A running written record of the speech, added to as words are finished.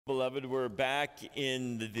Beloved, we're back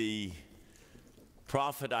in the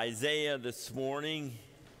prophet Isaiah this morning.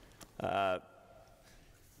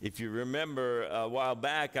 If you remember, a while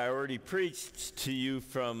back I already preached to you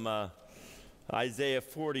from Isaiah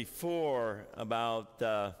 44 about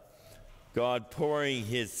God pouring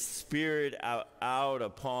his Spirit out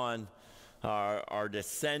upon our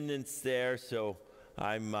descendants there. So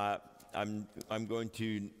I'm going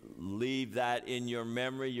to leave that in your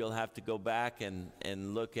memory. You'll have to go back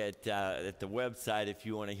and look at the website if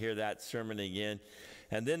you want to hear that sermon again.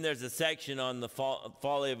 And then there's a section on the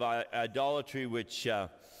folly of idolatry, which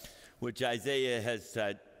Isaiah has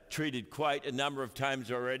treated quite a number of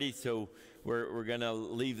times already. So we're going to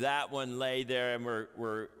leave that one lay there, and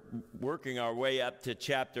we're working our way up to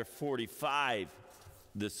chapter 45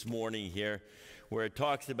 this morning here, where it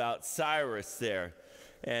talks about Cyrus there.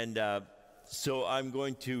 And so I'm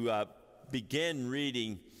going to begin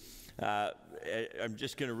reading. I'm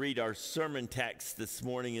just going to read our sermon text this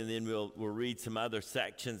morning, and then we'll read some other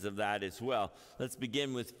sections of that as well. Let's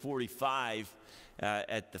begin with 45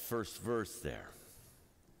 at the first verse there.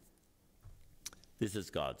 This is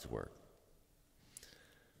God's word.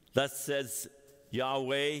 Thus says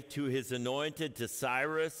Yahweh to his anointed, to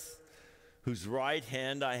Cyrus, whose right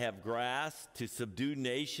hand I have grasped, to subdue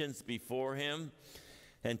nations before him,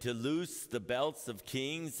 and to loose the belts of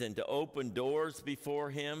kings, and to open doors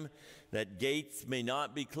before him, that gates may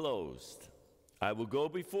not be closed. I will go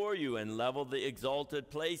before you and level the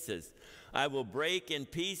exalted places. I will break in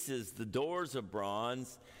pieces the doors of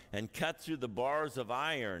bronze and cut through the bars of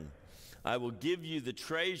iron. I will give you the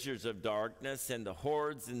treasures of darkness and the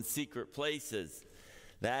hoards in secret places,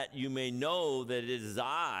 that you may know that it is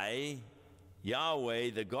I,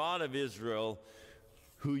 Yahweh, the God of Israel,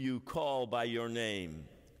 who you call by your name.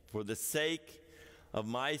 For the sake of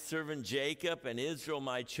my servant Jacob and Israel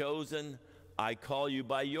my chosen, I call you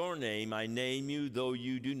by your name. I name you, though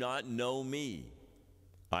you do not know me.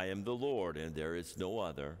 I am the Lord, and there is no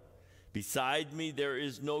other. Beside me there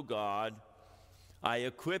is no God. I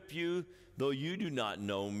equip you, though you do not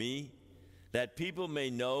know me, that people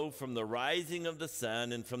may know from the rising of the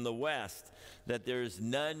sun and from the west that there is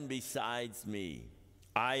none besides me.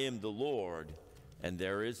 I am the Lord, and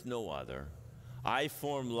there is no other. I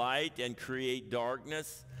form light and create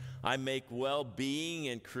darkness. I make well-being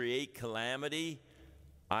and create calamity.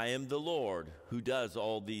 I am the Lord who does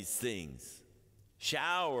all these things.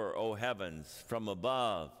 Shower, O heavens, from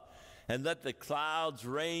above, and let the clouds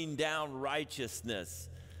rain down righteousness.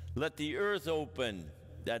 Let the earth open,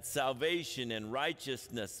 that salvation and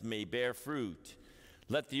righteousness may bear fruit.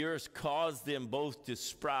 Let the earth cause them both to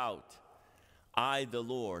sprout. I, the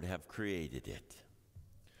Lord, have created it.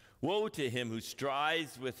 Woe to him who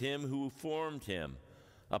strives with him who formed him,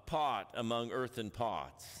 a pot among earthen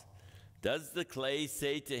pots. Does the clay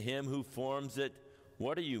say to him who forms it,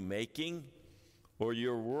 what are you making? Or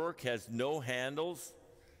your work has no handles?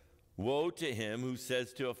 Woe to him who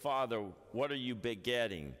says to a father, what are you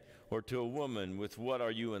begetting? Or to a woman, with what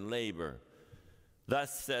are you in labor?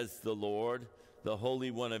 Thus says the Lord, the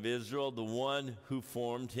Holy One of Israel, the one who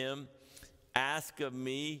formed him. Ask of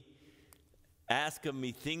me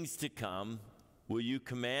things to come. Will you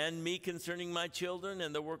command me concerning my children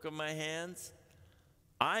and the work of my hands?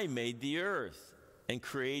 I made the earth and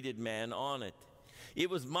created man on it. It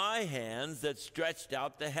was my hands that stretched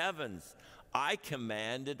out the heavens. I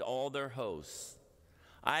commanded all their hosts.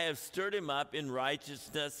 I have stirred him up in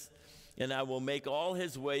righteousness, and I will make all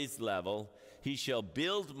his ways level. He shall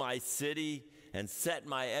build my city and set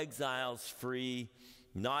my exiles free,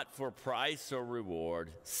 not for price or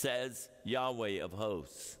reward, says Yahweh of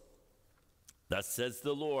hosts. Thus says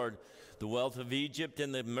the Lord, the wealth of Egypt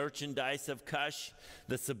and the merchandise of Cush,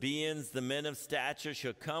 the Sabaeans, the men of stature,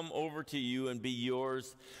 shall come over to you and be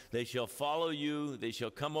yours. They shall follow you. They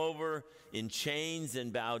shall come over in chains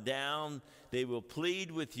and bow down. They will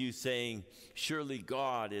plead with you, saying, surely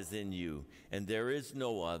God is in you, and there is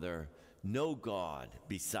no other, no God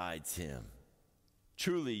besides him.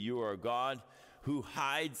 Truly you are a God who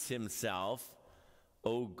hides himself,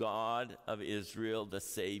 O God of Israel, the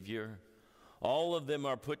Savior. All of them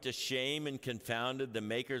are put to shame and confounded. The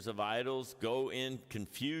makers of idols go in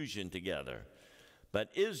confusion together. But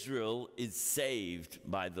Israel is saved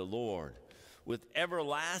by the Lord. With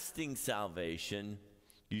everlasting salvation,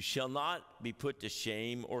 you shall not be put to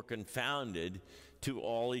shame or confounded to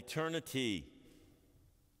all eternity.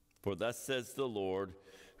 For thus says the Lord,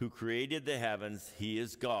 who created the heavens, he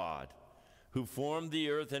is God. Who formed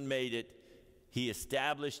the earth and made it, he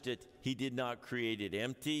established it. He did not create it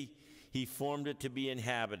empty. He formed it to be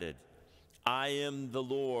inhabited. I am the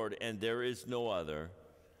Lord, and there is no other.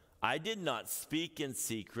 I did not speak in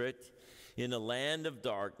secret in a land of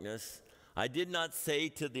darkness. I did not say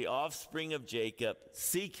to the offspring of Jacob,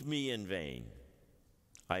 seek me in vain.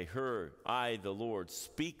 I heard, I, the Lord,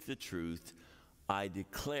 speak the truth. I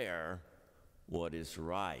declare what is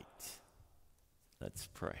right. Let's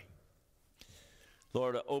pray.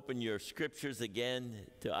 Lord, open your scriptures again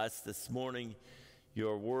to us this morning,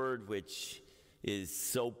 your word, which is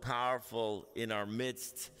so powerful in our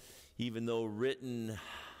midst, even though written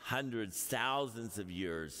hundreds, thousands of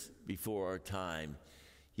years before our time,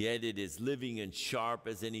 yet it is living and sharp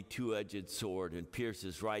as any two-edged sword and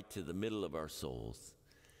pierces right to the middle of our souls.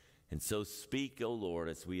 And so speak, O Lord,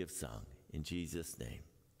 as we have sung. In Jesus' name,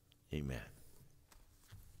 amen.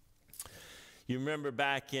 You remember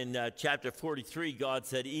back in chapter 43, God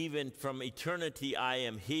said, even from eternity I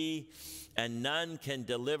am he, and none can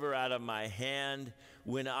deliver out of my hand.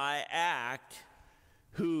 When I act,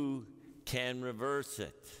 who can reverse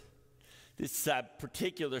it? This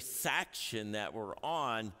particular section that we're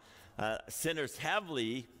on centers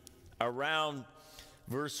heavily around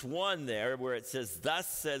verse 1 there, where it says, thus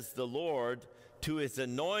says the Lord to his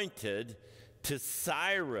anointed, to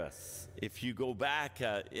Cyrus. If you go back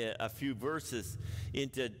a few verses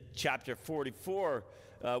into chapter 44,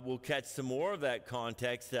 we'll catch some more of that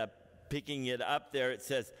context. Picking it up there, it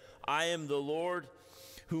says, I am the Lord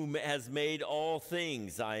who has made all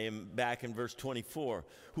things. I am back in verse 24.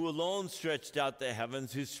 Who alone stretched out the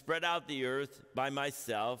heavens, who spread out the earth by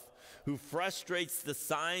myself, who frustrates the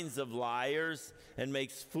signs of liars and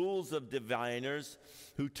makes fools of diviners,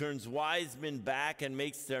 who turns wise men back and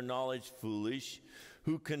makes their knowledge foolish,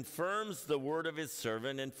 who confirms the word of his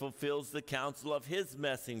servant and fulfills the counsel of his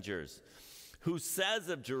messengers, who says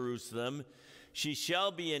of Jerusalem, she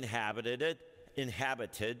shall be inhabited,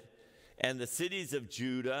 and the cities of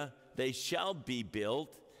Judah, they shall be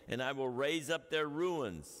built, and I will raise up their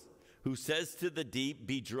ruins. Who says to the deep,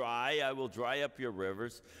 be dry, I will dry up your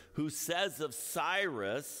rivers. Who says of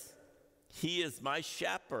Cyrus, he is my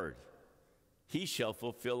shepherd. He shall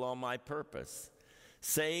fulfill all my purpose.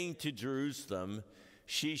 Saying to Jerusalem,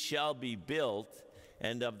 she shall be built,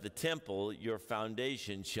 and of the temple your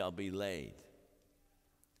foundation shall be laid.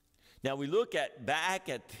 Now we look back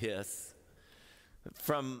at this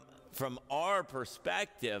from our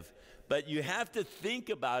perspective, but you have to think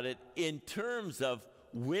about it in terms of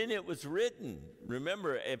when it was written.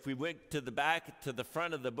 Remember, if we went to the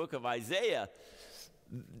front of the book of Isaiah,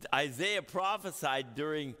 Isaiah prophesied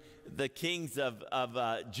during the kings of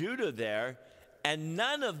Judah there, and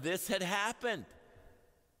none of this had happened.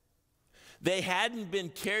 They hadn't been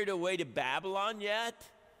carried away to Babylon yet.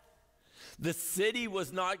 The city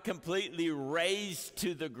was not completely razed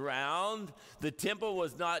to the ground. The temple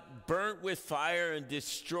was not burnt with fire and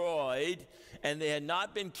destroyed, and they had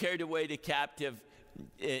not been carried away to captive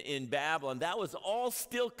in Babylon. That was all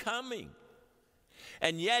still coming.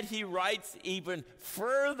 And yet he writes even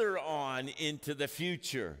further on into the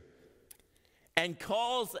future and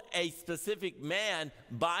calls a specific man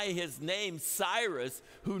by his name, Cyrus,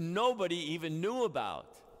 who nobody even knew about.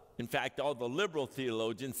 In fact, all the liberal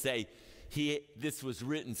theologians say this was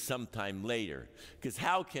written sometime later. Because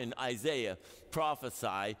how can Isaiah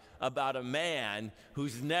prophesy about a man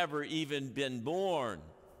who's never even been born?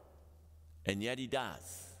 And yet he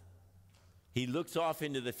does. He looks off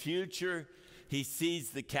into the future. He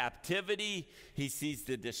sees the captivity. He sees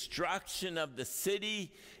the destruction of the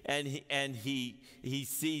city. And he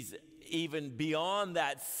sees even beyond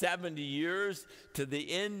that 70 years to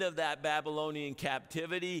the end of that Babylonian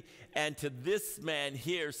captivity. And to this man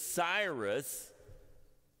here, Cyrus,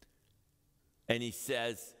 and he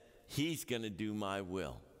says, he's going to do my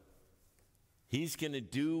will. He's going to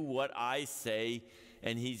do what I say,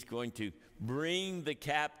 and he's going to bring the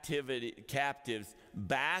captives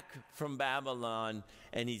back from Babylon,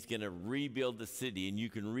 and he's going to rebuild the city. And you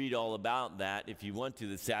can read all about that if you want to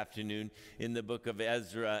this afternoon in the book of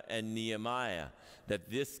Ezra and Nehemiah, that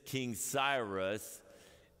this King Cyrus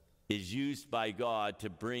is used by God to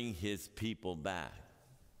bring his people back.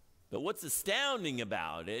 But what's astounding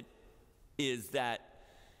about it is that,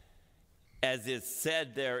 as is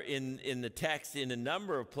said there in the text in a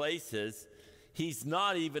number of places, he's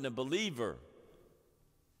not even a believer.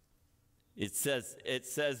 It says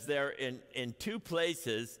there in two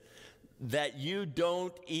places that you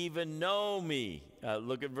don't even know me.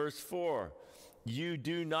 Look at verse 4. You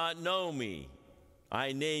do not know me.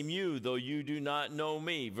 I name you, though you do not know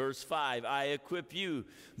me. Verse 5, I equip you,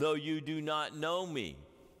 though you do not know me.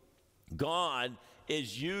 God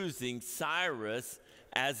is using Cyrus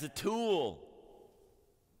as a tool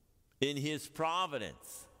in his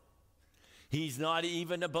providence. He's not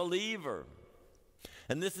even a believer.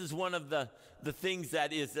 And this is one of the things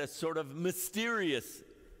that is sort of mysterious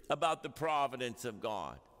about the providence of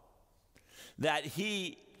God. That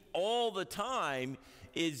he all the time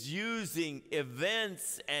is using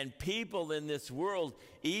events and people in this world,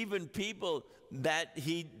 even people that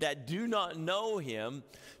do not know him,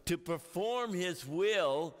 to perform his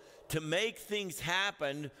will, to make things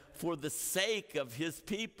happen for the sake of his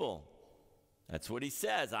people. That's what he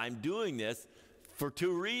says. I'm doing this for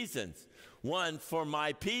two reasons. One, for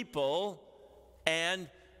my people, and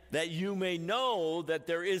that you may know that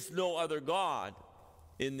there is no other God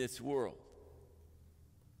in this world.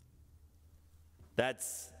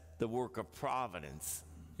 That's the work of providence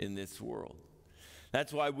in this world.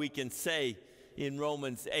 That's why we can say in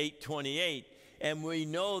Romans 8:28, and we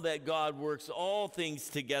know that God works all things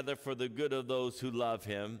together for the good of those who love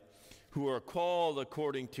him, who are called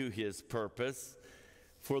according to his purpose.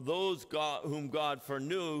 For those whom God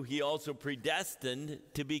foreknew, he also predestined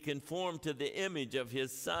to be conformed to the image of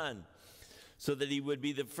his Son, so that he would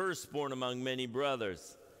be the firstborn among many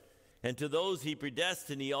brothers. And to those he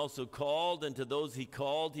predestined, he also called, and to those he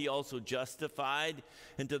called, he also justified,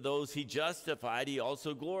 and to those he justified, he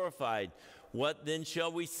also glorified. What then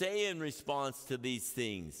shall we say in response to these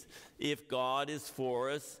things? If God is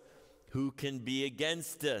for us, who can be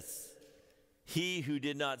against us? He who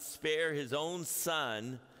did not spare his own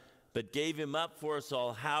Son, but gave him up for us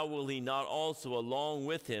all, how will he not also, along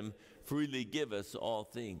with him, freely give us all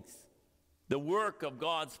things? The work of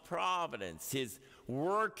God's providence, his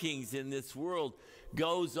workings in this world,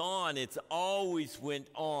 goes on. It's always went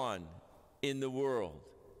on in the world.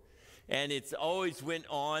 And it's always went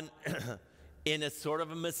on in a sort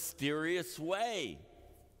of a mysterious way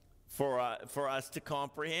for us to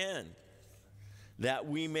comprehend, that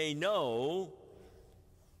we may know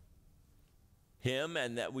him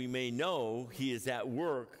and that we may know he is at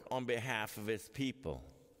work on behalf of his people.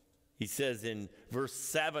 He says in verse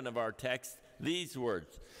 7 of our text these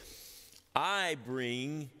words, I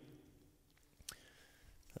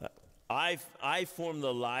form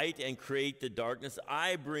the light and create the darkness.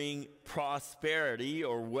 I bring prosperity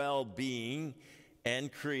or well-being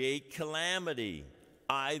and create calamity.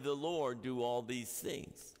 I, the Lord, do all these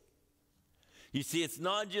things. You see, it's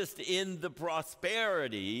not just in the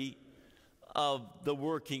prosperity of the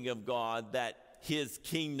working of God that his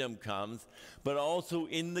kingdom comes, but also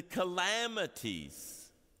in the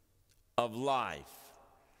calamities of life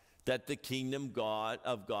that the kingdom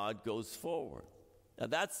of God goes forward. Now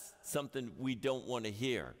that's something we don't want to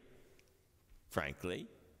hear, frankly.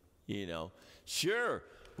 You know, sure,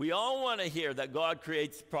 we all want to hear that God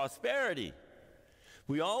creates prosperity.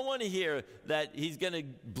 We all want to hear that he's going to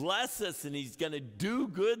bless us and he's going to do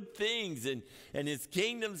good things and his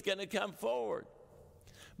kingdom's going to come forward.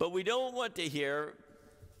 But we don't want to hear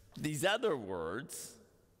these other words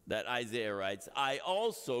that Isaiah writes. I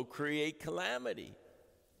also create calamity.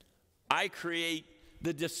 I create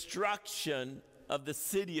the destruction of the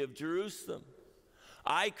city of Jerusalem.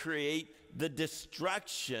 I create the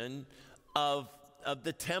destruction of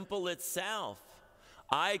the temple itself.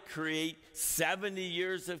 I create 70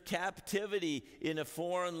 years of captivity in a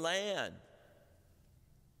foreign land.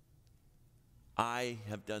 I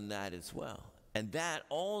have done that as well. And that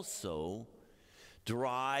also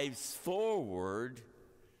drives forward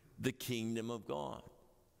the kingdom of God.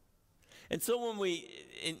 And so when we,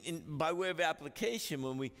 by way of application,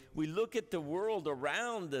 when we look at the world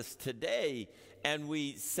around us today, and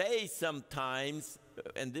we say sometimes,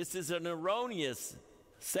 and this is an erroneous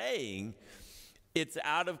saying, it's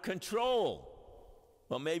out of control.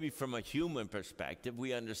 Well, maybe from a human perspective,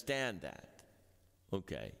 we understand that.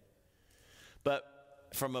 Okay. But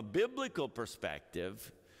from a biblical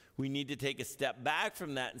perspective, we need to take a step back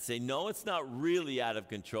from that and say, no, it's not really out of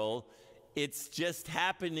control. It's just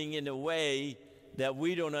happening in a way that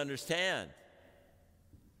we don't understand.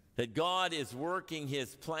 That God is working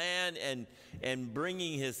his plan and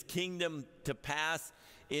bringing his kingdom to pass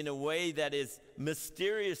in a way that is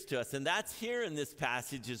mysterious to us. And that's here in this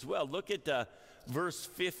passage as well. Look at verse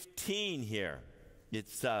 15 here.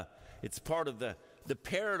 It's part of the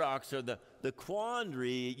paradox or the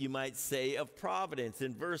quandary, you might say, of providence.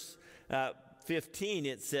 In verse 15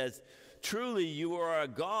 it says, truly you are a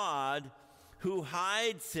God who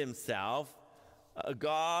hides himself, a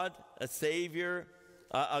God, a Savior,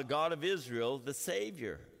 a God of Israel, the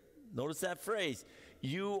Savior. Notice that phrase.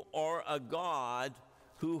 You are a God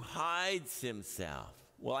who hides himself.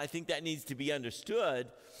 Well, I think that needs to be understood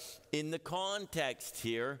in the context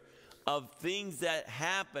here of things that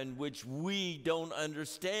happen which we don't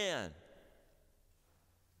understand.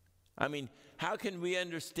 I mean, how can we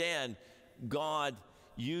understand God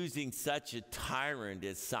using such a tyrant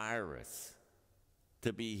as Cyrus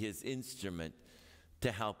to be his instrument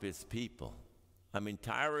to help his people. I mean,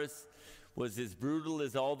 Cyrus was as brutal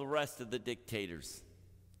as all the rest of the dictators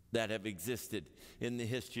that have existed in the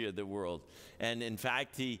history of the world. And in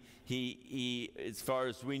fact, he as far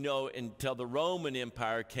as we know, until the Roman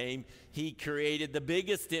Empire came, he created the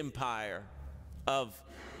biggest empire of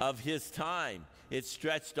his time. It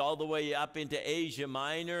stretched all the way up into Asia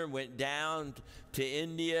Minor, went down to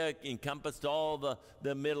India, encompassed all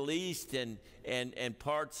the Middle East and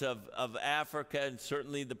parts of Africa, and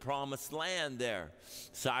certainly the Promised Land there.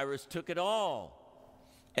 Cyrus took it all,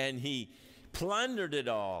 and he plundered it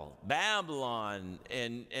all, Babylon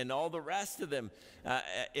and all the rest of them.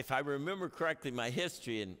 If I remember correctly my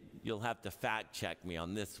history, and you'll have to fact check me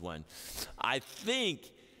on this one, I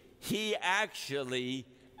think he actually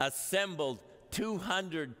assembled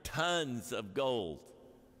 200 tons of gold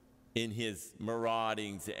in his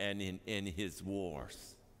maraudings and in his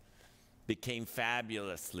wars. Became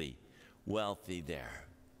fabulously wealthy there.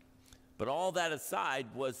 But all that aside,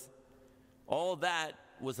 all that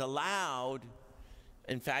was allowed.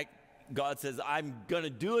 In fact, God says, I'm going to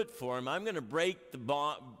do it for him. I'm going to break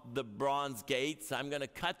the bronze gates. I'm going to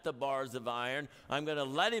cut the bars of iron. I'm going to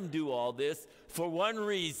let him do all this for one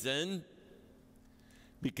reason,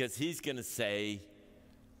 because he's going to say,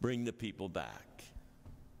 bring the people back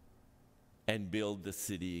and build the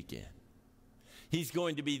city again. He's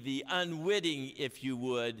going to be the unwitting, if you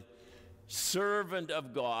would, servant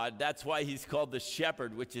of God. That's why he's called the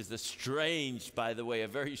shepherd, which is by the way, a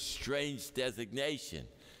very strange designation.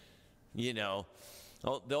 You know,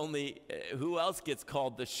 who else gets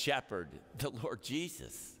called the shepherd? The Lord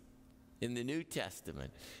Jesus in the New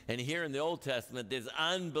Testament. And here in the Old Testament, this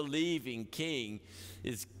unbelieving king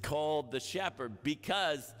is called the shepherd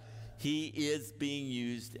because he is being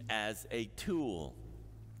used as a tool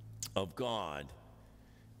of God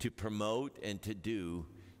to promote and to do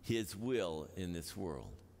his will in this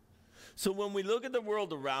world. So when we look at the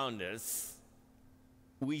world around us,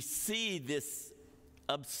 we see this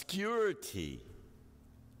obscurity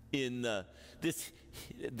in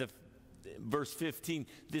verse 15,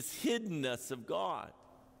 this hiddenness of God.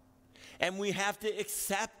 And we have to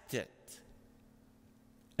accept it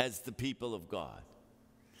as the people of God.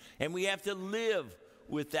 And we have to live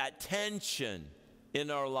with that tension in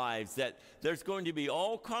our lives, that there's going to be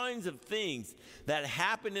all kinds of things that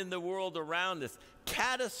happen in the world around us,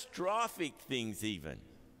 catastrophic things even.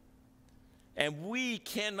 And we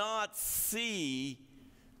cannot see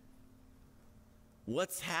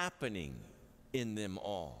what's happening in them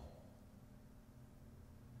all.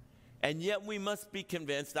 And yet we must be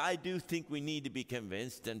convinced, I do think we need to be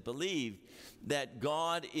convinced and believe that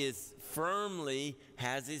God firmly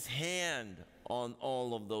has his hand on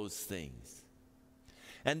all of those things.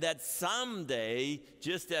 And that someday,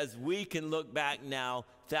 just as we can look back now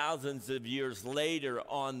thousands of years later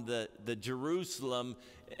on the Jerusalem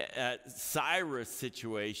Cyrus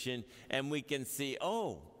situation, and we can see,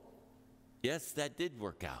 oh, yes, that did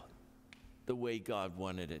work out the way God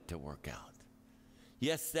wanted it to work out.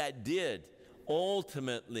 Yes, that did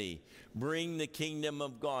ultimately bring the kingdom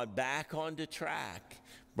of God back onto track,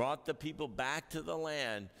 brought the people back to the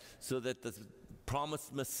land so that the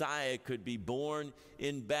promised Messiah could be born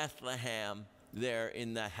in Bethlehem there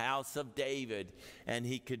in the house of David, and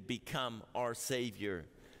he could become our Savior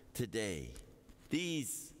today.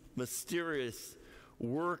 These mysterious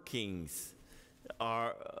workings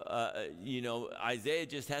are, Isaiah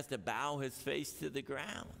just has to bow his face to the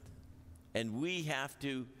ground. And we have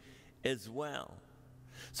to as well.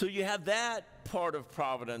 So you have that part of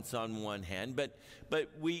providence on one hand, but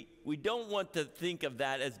we don't want to think of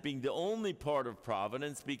that as being the only part of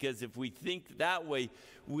providence, because if we think that way,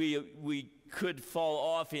 we could fall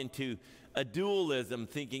off into a dualism,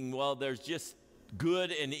 thinking, well, there's just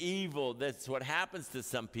good and evil. That's what happens to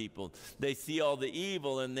some people. They see all the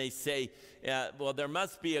evil and they say, well, there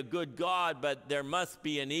must be a good God, but there must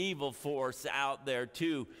be an evil force out there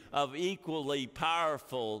too of equally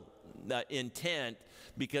powerful intent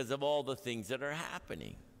because of all the things that are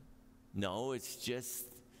happening. No, it's just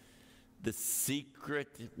the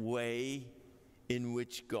secret way in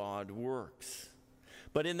which God works.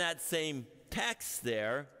 But in that same text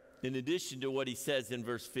there, in addition to what he says in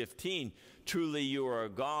verse 15, truly you are a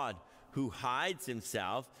God who hides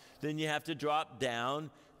himself, then you have to drop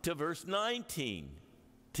down to verse 19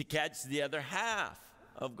 to catch the other half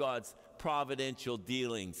of God's providential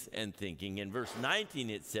dealings and thinking. In verse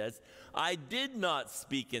 19 it says, I did not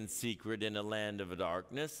speak in secret in a land of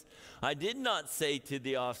darkness. I did not say to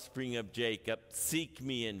the offspring of Jacob, seek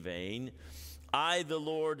me in vain. I, the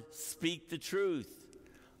Lord, speak the truth.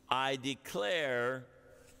 I declare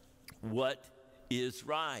what is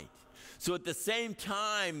right. So at the same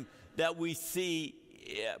time that we see,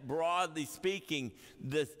 broadly speaking,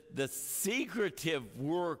 the secretive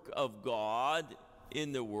work of God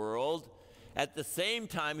in the world, at the same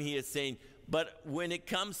time he is saying, but when it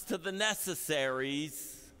comes to the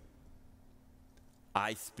necessaries,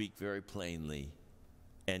 I speak very plainly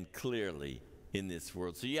and clearly in this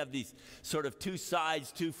world. So you have these sort of two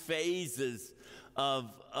sides, two phases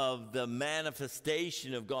of the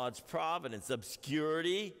manifestation of God's providence.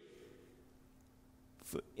 Obscurity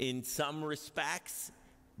in some respects,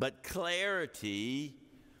 but clarity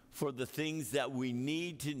for the things that we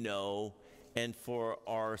need to know and for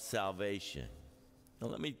our salvation. Now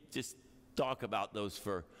let me just talk about those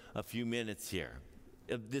for a few minutes here,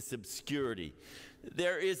 of this obscurity.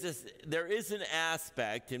 There is an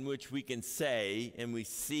aspect in which we can say, and we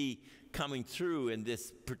see coming through in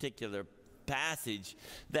this particular passage,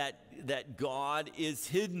 that God is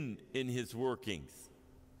hidden in his workings.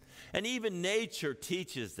 And even nature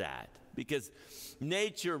teaches that, because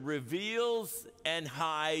nature reveals and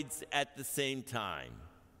hides at the same time.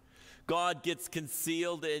 God gets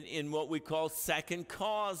concealed in what we call second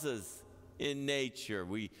causes in nature.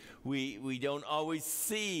 We don't always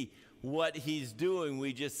see what he's doing.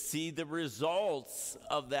 We just see the results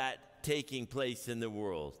of that taking place in the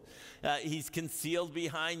world. He's concealed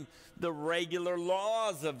behind the regular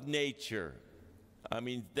laws of nature. I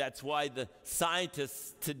mean, that's why the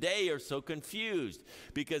scientists today are so confused,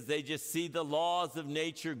 because they just see the laws of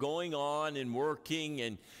nature going on and working,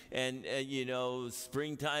 and you know,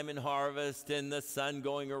 springtime and harvest, and the sun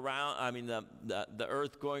going around, I mean, the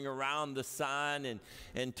earth going around the sun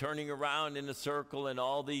and turning around in a circle, and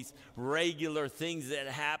all these regular things that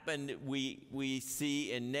happen we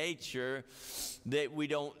see in nature that we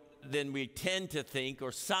don't. Then we tend to think,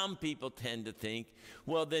 or some people tend to think,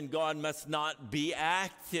 well, then God must not be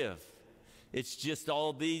active. It's just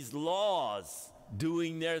all these laws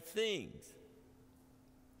doing their things.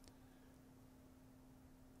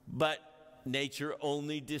 But nature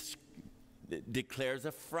only declares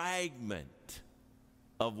a fragment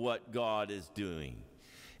of what God is doing.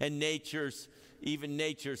 And even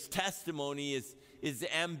nature's testimony is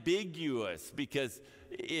ambiguous, because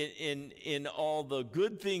in all the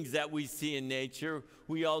good things that we see in nature,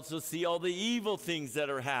 we also see all the evil things that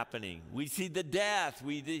are happening. We see the death.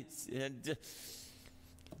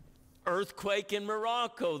 Earthquake in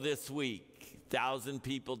Morocco this week, 1,000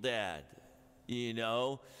 people dead. You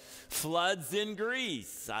know, floods in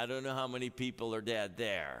Greece. I don't know how many people are dead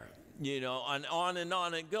there. You know, and on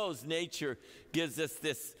it goes. Nature gives us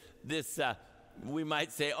this we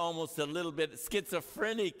might say almost a little bit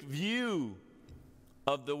schizophrenic view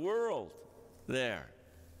of the world there.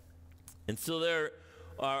 And so there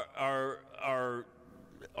are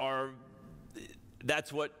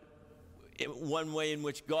that's what, one way in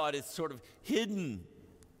which God is sort of hidden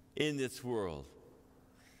in this world.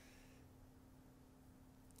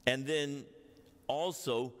 And then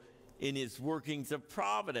also in his workings of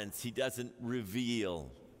providence, he doesn't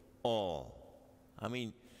reveal all. I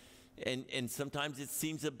mean, and sometimes it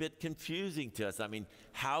seems a bit confusing to us. I mean,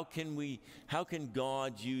 how can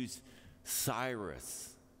God use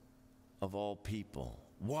Cyrus of all people?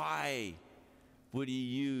 Why would he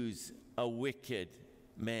use a wicked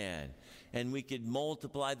man? And we could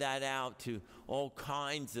multiply that out to all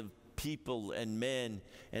kinds of people and men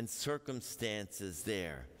and circumstances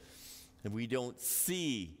there. And we don't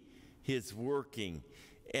see his working,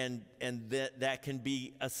 and that can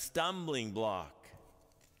be a stumbling block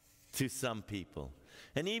to some people.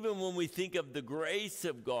 And even when we think of the grace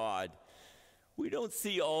of God, we don't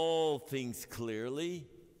see all things clearly.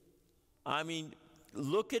 I mean,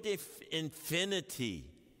 look at infinity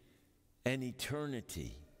and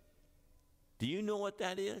eternity. Do you know what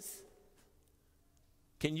that is?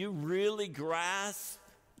 Can you really grasp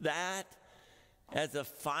that as a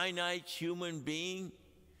finite human being?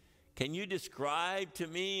 Can you describe to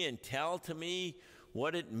me and tell to me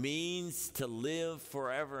what it means to live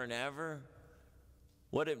forever and ever?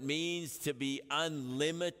 What it means to be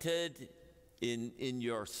unlimited in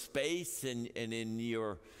your space and in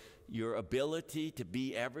your ability to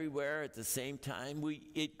be everywhere at the same time?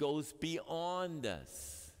 It goes beyond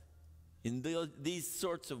us. In these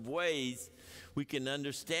sorts of ways, we can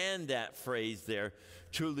understand that phrase there,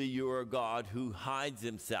 truly you are a God who hides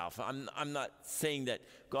himself. I'm not saying that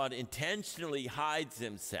God intentionally hides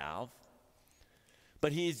himself,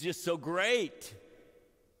 but he is just so great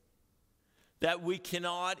that we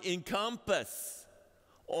cannot encompass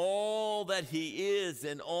all that he is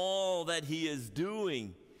and all that he is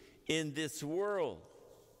doing in this world.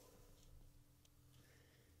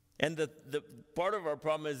 And the part of our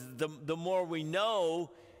problem is the more we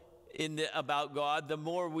know about God, the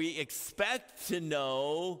more we expect to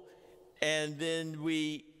know, and then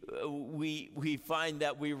we find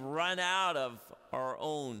that we run out of our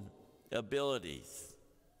own abilities.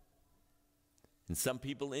 And some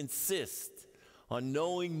people insist on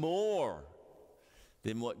knowing more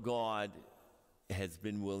than what God has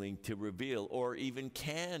been willing to reveal, or even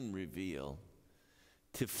can reveal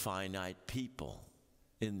to finite people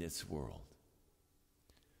in this world.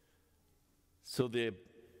 So the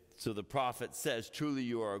prophet says, truly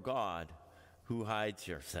you are a God who hides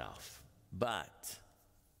yourself. But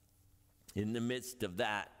in the midst of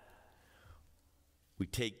that, we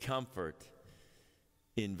take comfort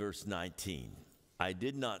in verse 19. I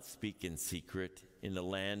did not speak in secret in the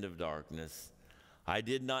land of darkness. I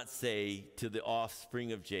did not say to the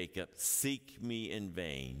offspring of Jacob, seek me in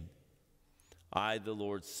vain. I, the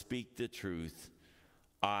Lord, speak the truth.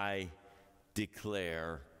 I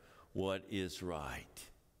declare what is right.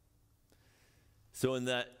 So in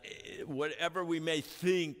that, whatever we may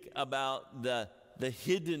think about the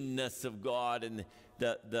hiddenness of God and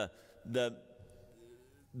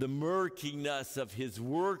the murkiness of his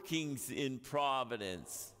workings in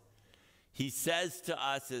providence, he says to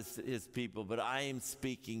us as his people, but I am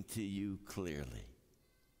speaking to you clearly.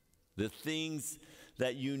 The things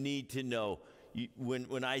that you need to know.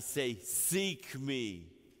 When I say, seek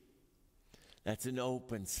me, that's an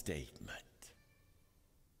open statement.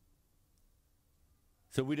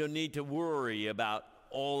 So we don't need to worry about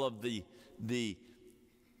all of the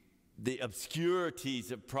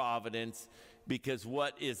obscurities of providence, because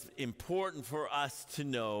what is important for us to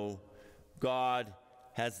know, God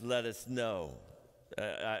has let us know.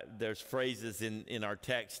 There's phrases in our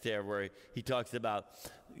text there where he talks about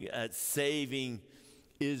saving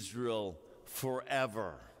Israel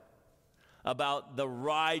forever, about the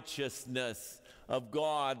righteousness of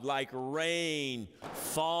God like rain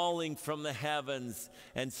falling from the heavens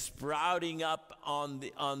and sprouting up on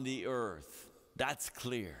the earth. That's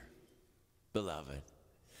clear, beloved.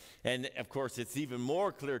 And of course, it's even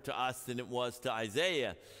more clear to us than it was to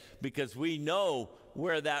Isaiah, because we know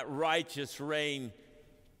where that righteous rain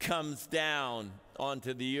comes down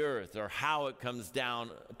onto the earth, or how it comes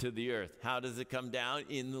down to the earth. How does it come down?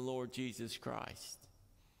 In the Lord Jesus Christ.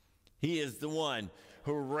 He is the one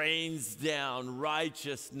who rains down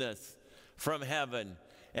righteousness from heaven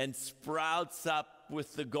and sprouts up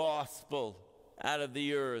with the gospel out of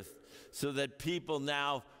the earth, so that people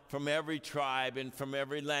now from every tribe and from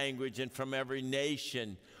every language and from every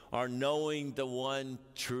nation are knowing the one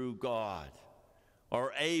true God,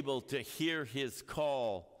 are able to hear his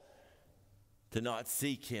call to not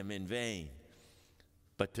seek him in vain,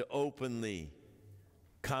 but to openly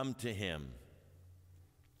come to him.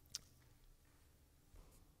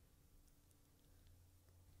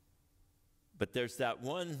 But there's that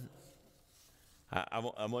one, I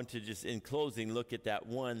want to just in closing look at that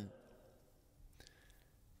one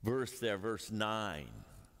verse there, verse 9,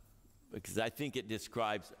 because I think it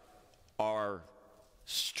describes our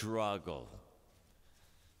struggle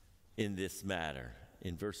in this matter.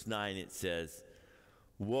 In verse 9 it says,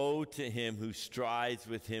 woe to him who strives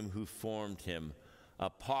with him who formed him, a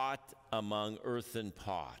pot among earthen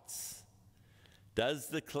pots. Does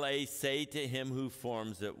the clay say to him who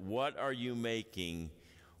forms it, what are you making?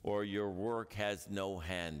 Or your work has no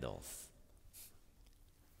handles?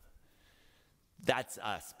 That's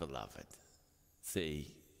us, beloved.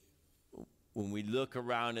 See, when we look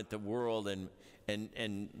around at the world, and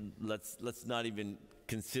let's not even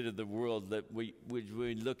consider the world, that we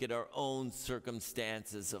look at our own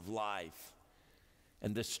circumstances of life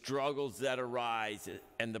and the struggles that arise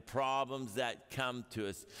and the problems that come to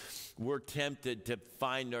us, we're tempted to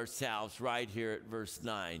find ourselves right here at verse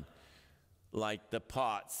 9, like the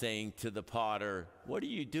pot saying to the potter, what are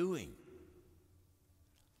you doing?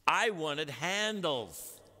 I wanted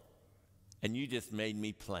handles, and you just made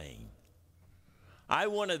me plain. I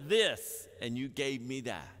wanted this, and you gave me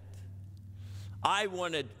that. I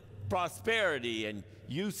wanted prosperity, and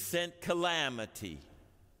you sent calamity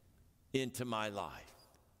into my life.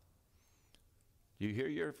 Do you hear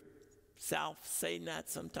yourself saying that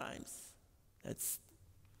sometimes? That's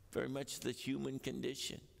very much the human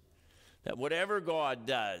condition. That whatever God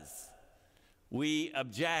does, we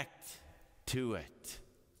object to it.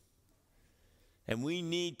 And we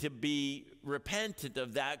need to be repentant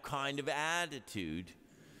of that kind of attitude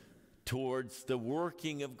towards the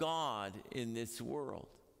working of God in this world.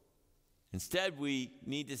 Instead, we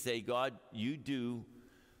need to say, God, you do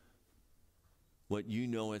what you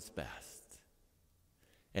know is best.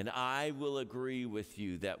 And I will agree with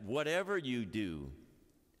you that whatever you do,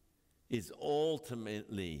 is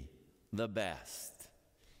ultimately the best.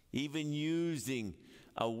 Even using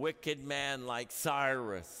a wicked man like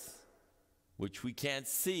Cyrus, which we can't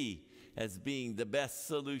see as being the best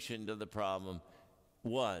solution to the problem,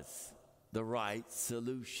 was the right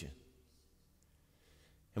solution.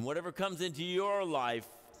 And whatever comes into your life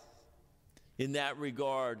in that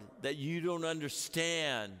regard that you don't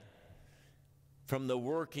understand from the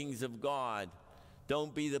workings of God,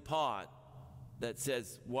 don't be the pot that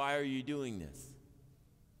says, why are you doing this?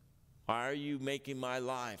 Why are you making my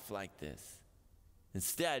life like this?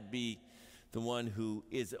 Instead, be the one who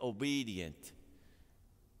is obedient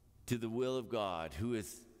to the will of God, who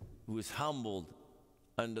is humbled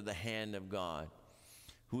under the hand of God,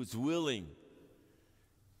 who is willing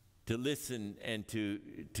to listen and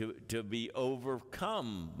to be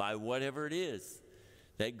overcome by whatever it is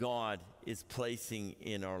that God is placing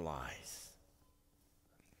in our lives.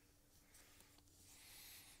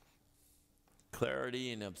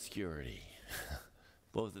 Clarity and obscurity,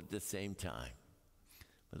 both at the same time.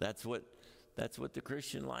 But that's what the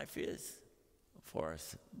Christian life is for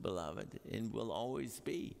us, beloved, and will always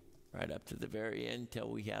be right up to the very end till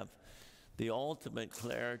we have the ultimate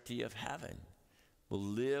clarity of heaven. We'll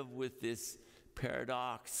live with this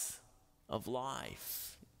paradox of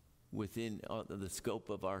life within the scope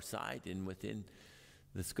of our sight and within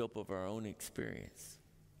the scope of our own experience.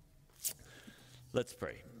 Let's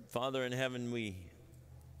pray. Father in heaven, we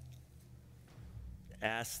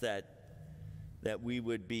ask that we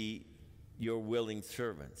would be your willing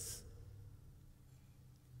servants,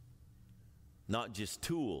 not just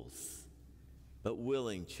tools, but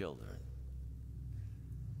willing children.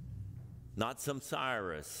 Not some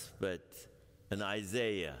Cyrus, but an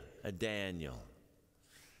Isaiah, a Daniel,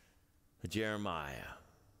 a Jeremiah,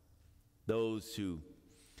 those who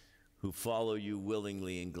follow you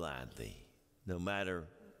willingly and gladly, no matter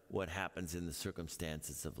what happens in the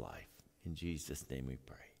circumstances of life. In Jesus' name we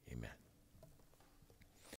pray. Amen.